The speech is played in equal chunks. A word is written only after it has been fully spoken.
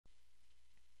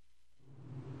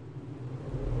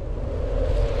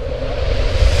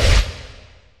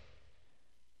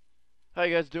How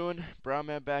you guys doing? Brown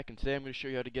Man back, and today I'm going to show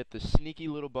you how to get the Sneaky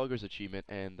Little Buggers achievement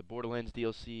and the Borderlands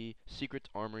DLC Secret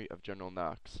Armory of General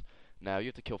Knox. Now, you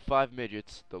have to kill 5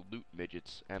 midgets, the loot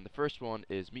midgets, and the first one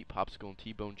is Meat Popsicle and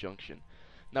T-Bone Junction.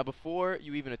 Now, before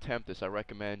you even attempt this, I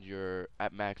recommend you're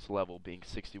at max level, being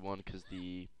 61, because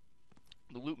the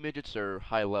loot midgets are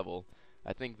high level.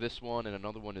 I think this one and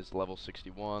another one is level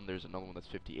 61, there's another one that's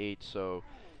 58, so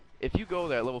if you go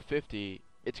there at level 50,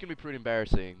 it's going to be pretty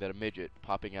embarrassing that a midget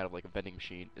popping out of like a vending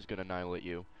machine is going to annihilate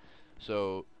you.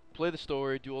 So play the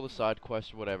story, do all the side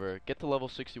quests or whatever, get to level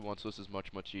 61 so this is much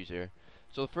easier.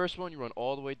 So the first one, you run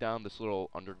all the way down this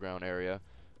little underground area.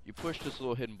 You push this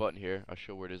little hidden button here. I'll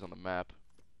show where it is on the map.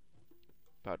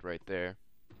 About right there.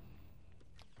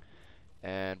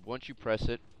 And once you press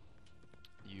it,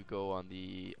 you go on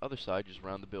the other side, just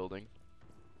around the building.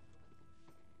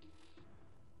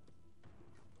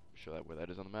 Show that where that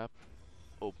is on the map.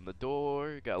 Open the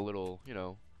door, got a little,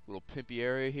 little pimpy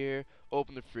area here.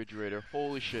 Open the refrigerator.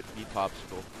 Holy shit, Meat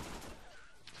Popsicle.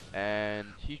 And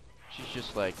she's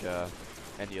just like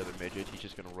any other midget. He's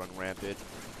just gonna run rampant.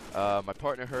 My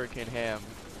partner Hurricane Ham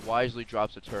wisely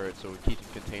drops a turret so he can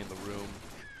contain the room.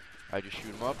 I just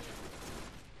shoot him up,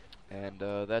 and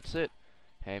that's it.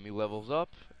 Hammy levels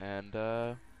up,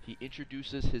 and he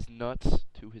introduces his nuts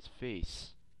to his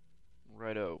face.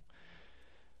 Righto.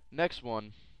 Next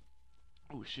one.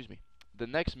 Oh, excuse me. The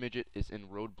next midget is in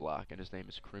Roadblock, and his name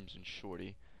is Crimson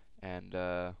Shorty. And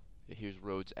here's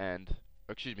Road's End.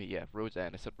 Or, excuse me, yeah, Road's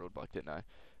End. I said Roadblock, didn't I?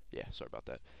 Yeah, sorry about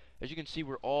that. As you can see,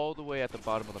 we're all the way at the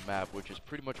bottom of the map, which is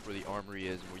pretty much where the armory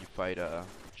is, and where you fight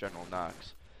General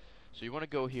Knox. So you want to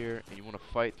go here, and you want to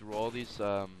fight through all these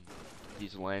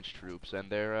Lance troops, and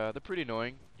they're pretty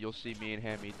annoying. You'll see me and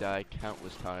Hammy die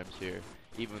countless times here,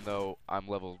 even though I'm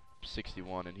level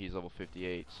 61 and he's level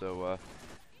 58. So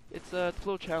it's a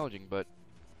little challenging, but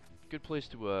good place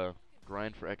to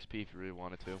grind for XP if you really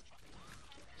wanted to.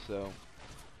 So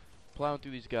plowing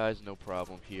through these guys, no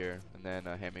problem here. And then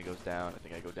Hammy goes down. I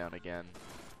think I go down again.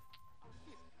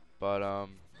 But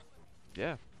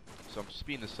yeah. So I'm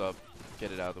speeding this up,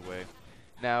 get it out of the way.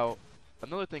 Now,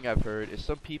 another thing I've heard is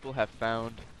some people have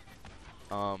found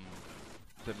the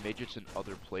midgets in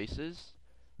other places.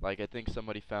 Like, I think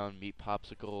somebody found Meat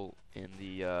Popsicle in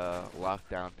the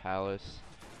Lockdown Palace,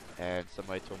 and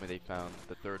somebody told me they found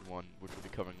the third one, which we'll be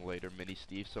covering later, Mini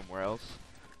Steve, somewhere else.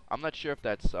 I'm not sure if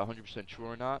that's 100% true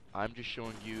or not. I'm just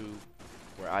showing you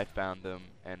where I found them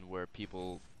and where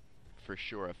people for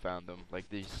sure have found them. Like,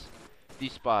 these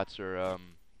spots are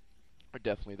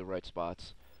definitely the right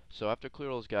spots. So after clear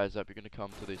those guys up, you're going to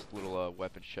come to this little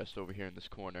weapons chest over here in this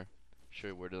corner. Show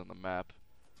you where it is on the map.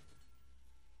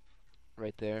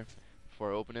 Right there.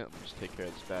 Before I open it, let me just take care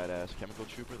of this badass chemical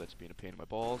trooper that's being a pain in my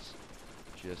balls.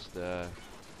 Just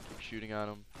keep shooting on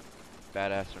him.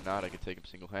 Badass or not, I can take him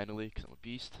single-handedly because I'm a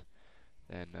beast.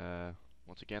 And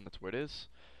once again, that's where it is.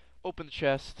 Open the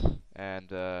chest, and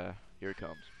here it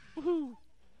comes. Woohoo!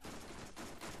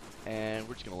 And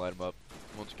we're just gonna light him up.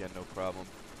 Once again, no problem.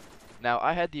 Now,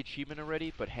 I had the achievement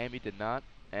already, but Hammy did not.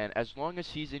 And as long as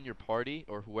he's in your party,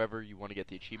 or whoever you want to get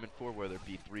the achievement for, whether it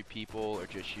be 3 people or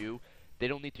just you, they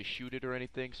don't need to shoot it or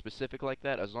anything specific like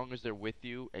that. As long as they're with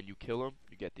you and you kill them,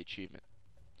 you get the achievement.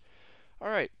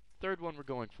 Alright, third one we're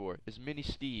going for is Mini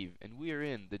Steve, and we are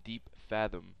in the Deep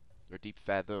Fathom, or Deep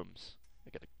Fathoms.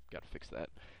 I gotta fix that.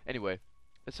 Anyway,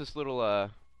 it's this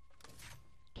little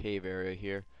cave area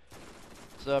here.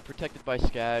 It's protected by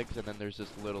skags, and then there's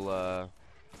this little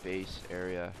base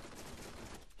area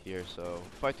here. So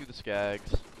fight through the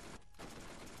skags.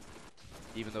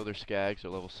 Even though they're skags, they're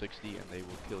level 60 and they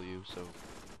will kill you, so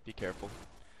be careful.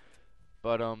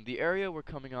 But the area we're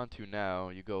coming onto now,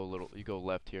 you go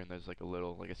left here, and there's like a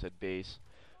little, like I said, base.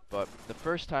 But the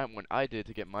first time when I did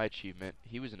to get my achievement,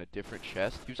 he was in a different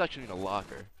chest. He was actually in a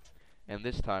locker. And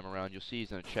this time around, you'll see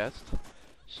he's in a chest.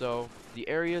 So the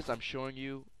areas I'm showing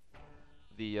you,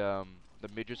 the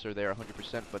midgets are there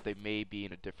 100%, but they may be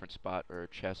in a different spot or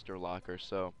chest or locker.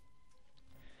 So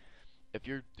if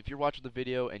you're watching the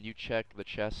video and you check the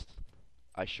chest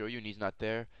I show you and he's not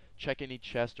there, check any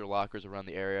chest or lockers around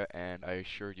the area, and I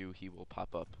assure you he will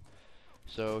pop up.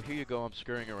 So here you go. I'm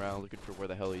scurrying around looking for where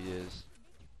the hell he is,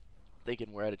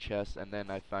 thinking we're at a chest, and then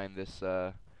I find this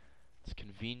this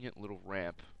convenient little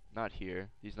ramp. Not here.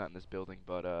 He's not in this building,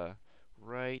 but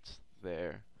right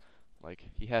there. Like,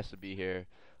 he has to be here.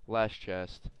 Last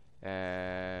chest,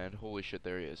 and holy shit,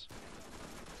 there he is.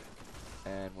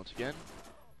 And once again,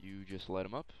 you just light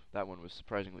him up. That one was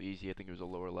surprisingly easy. I think it was a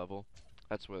lower level.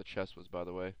 That's where the chest was, by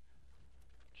the way.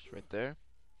 Just right there.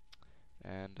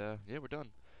 And yeah, we're done.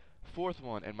 Fourth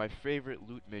one, and my favorite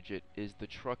loot midget, is the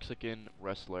Truxican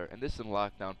Wrestler. And this is in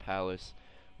Lockdown Palace,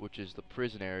 which is the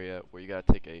prison area where you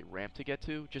gotta take a ramp to get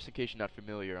to. Just in case you're not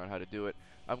familiar on how to do it,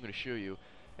 I'm gonna show you.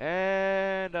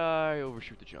 And I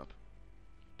overshoot the jump.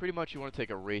 Pretty much you want to take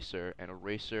a racer, and a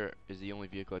racer is the only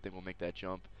vehicle I think will make that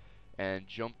jump. And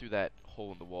jump through that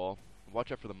hole in the wall.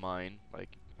 Watch out for the mine, like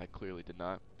I clearly did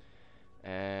not.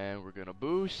 And we're gonna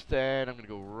boost, and I'm gonna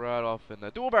go right off in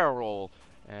the dual barrel roll.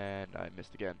 And I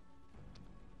missed again.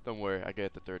 Don't worry, I get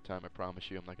it the third time, I promise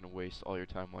you. I'm not gonna waste all your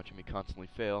time watching me constantly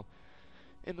fail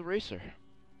in the racer.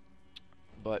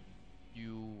 But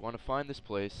you want to find this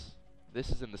place. This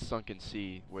is in the sunken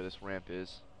sea where this ramp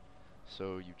is.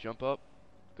 So you jump up,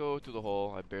 go through the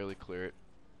hole. I barely clear it.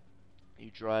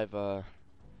 You drive up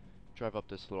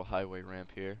this little highway ramp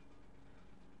here.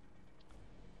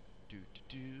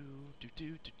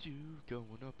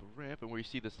 Going up a ramp, and where you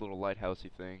see this little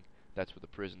lighthousey thing, that's where the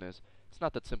prison is. It's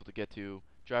not that simple to get to.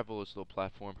 Drive over this little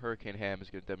platform. Hurricane Ham is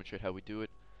going to demonstrate how we do it.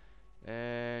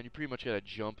 And you pretty much got to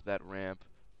jump that ramp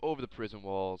over the prison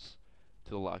walls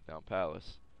to the Lockdown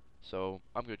Palace. So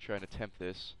I'm going to try and attempt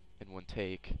this in one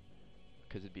take,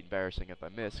 because it'd be embarrassing if I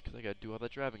miss, because I got to do all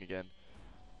that driving again.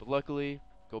 But luckily,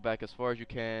 go back as far as you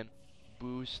can,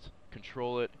 boost,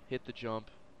 control it, hit the jump,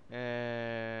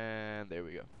 and there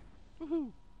we go.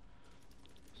 Woohoo!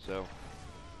 So,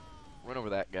 run over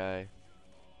that guy.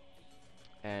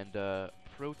 And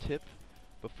pro tip,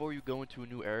 before you go into a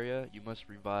new area, you must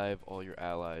revive all your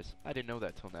allies. I didn't know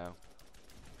that till now.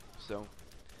 So,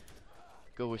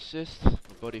 go assist my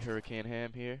buddy Hurricane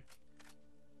Ham here.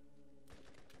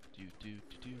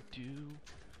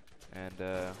 And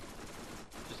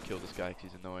just kill this guy because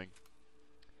he's annoying.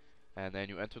 And then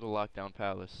you enter the Lockdown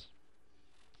Palace.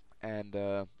 And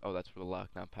oh, that's where the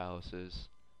Lockdown Palace is,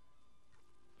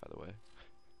 by the way.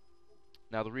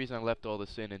 Now the reason I left all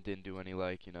this in and didn't do any,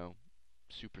 like, you know,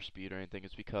 super speed or anything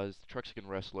is because the Truxican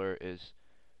Wrestler is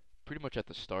pretty much at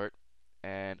the start,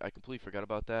 and I completely forgot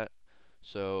about that.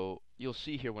 So you'll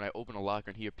see here when I open a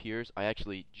locker and he appears, I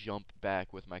actually jump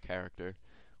back with my character,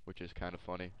 which is kind of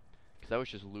funny, because I was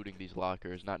just looting these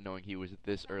lockers, not knowing he was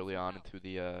this early on into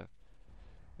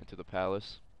the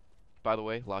palace. By the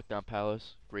way, Lockdown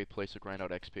Palace, great place to grind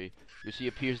out XP. You see he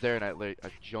appears there, and I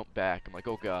jump back. I'm like,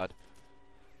 oh god.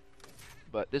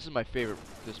 But this is my favorite.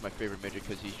 This is my favorite midget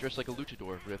because he's dressed like a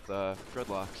luchador with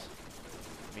dreadlocks.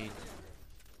 I mean,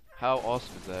 how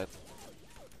awesome is that?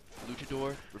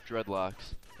 Luchador with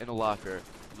dreadlocks in a locker,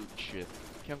 looting shit.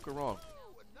 Can't go wrong.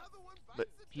 But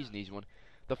he's an easy one.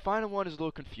 The final one is a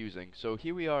little confusing. So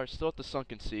here we are, still at the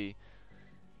sunken sea.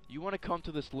 You want to come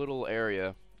to this little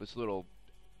area, this little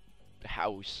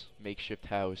house, makeshift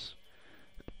house.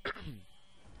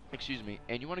 Excuse me.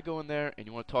 And you want to go in there and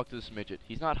you want to talk to this midget.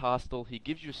 He's not hostile. He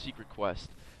gives you a secret quest.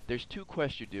 There's two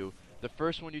quests you do. The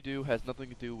first one you do has nothing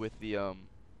to do with the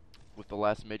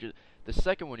last midget. The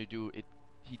second one you do,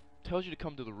 he tells you to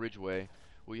come to the Ridgeway,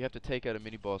 where you have to take out a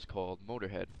mini boss called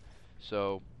Motorhead.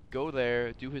 So go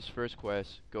there, do his first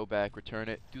quest, go back, return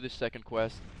it, do the second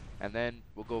quest, and then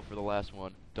we'll go for the last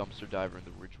one, Dumpster Diver in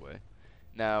the Ridgeway.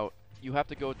 Now, you have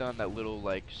to go down that little,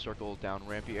 like, circle down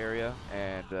rampy area,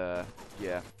 and,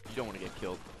 yeah, you don't want to get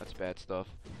killed. That's bad stuff.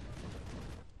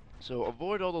 So,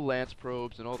 avoid all the Lance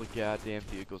probes and all the goddamn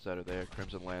vehicles that are there,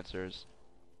 Crimson Lancers.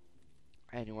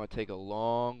 And you want to take a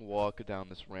long walk down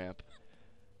this ramp.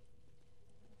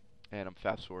 And I'm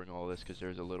fast-forwarding all this because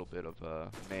there's a little bit of,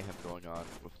 mayhem going on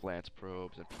with Lance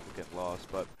probes and people getting lost,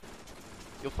 but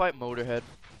you'll fight Motorhead.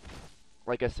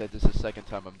 Like I said, this is the second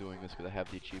time I'm doing this because I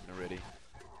have the achievement already.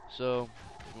 So,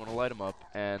 you want to light him up,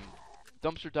 and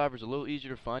Dumpster Diver's a little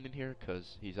easier to find in here,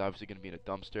 because he's obviously going to be in a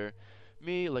dumpster.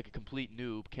 Me, like a complete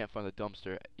noob, can't find the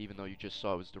dumpster, even though you just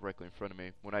saw it was directly in front of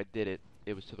me. When I did it,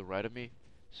 it was to the right of me,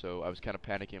 so I was kind of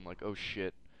panicking. I'm like, oh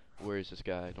shit, where is this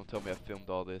guy? Don't tell me I filmed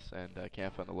all this, and I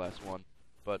can't find the last one.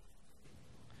 But,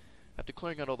 after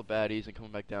clearing out all the baddies and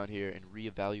coming back down here and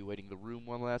re-evaluating the room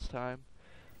one last time,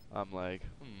 I'm like,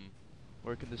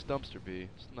 where can this dumpster be?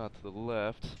 It's not to the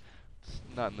left. It's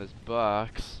not in this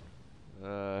box.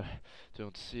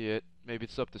 Don't see it. Maybe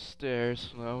it's up the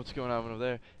stairs. No, what's going on over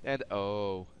there? And,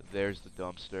 oh, there's the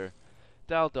dumpster.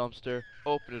 Dial dumpster,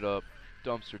 open it up,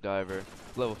 Dumpster Diver,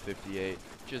 level 58.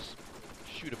 Just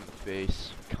shoot him in the face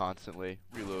constantly.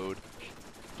 Reload.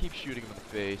 Keep shooting him in the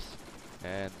face.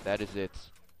 And that is it.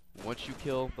 Once you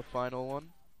kill the final one,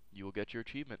 you will get your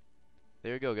achievement.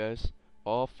 There you go, guys.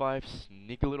 All 5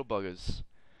 sneaky little buggers.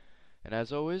 And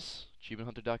as always,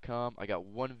 achievementhunter.com, I got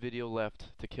one video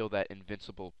left to kill that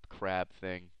invincible crab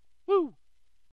thing. Woo!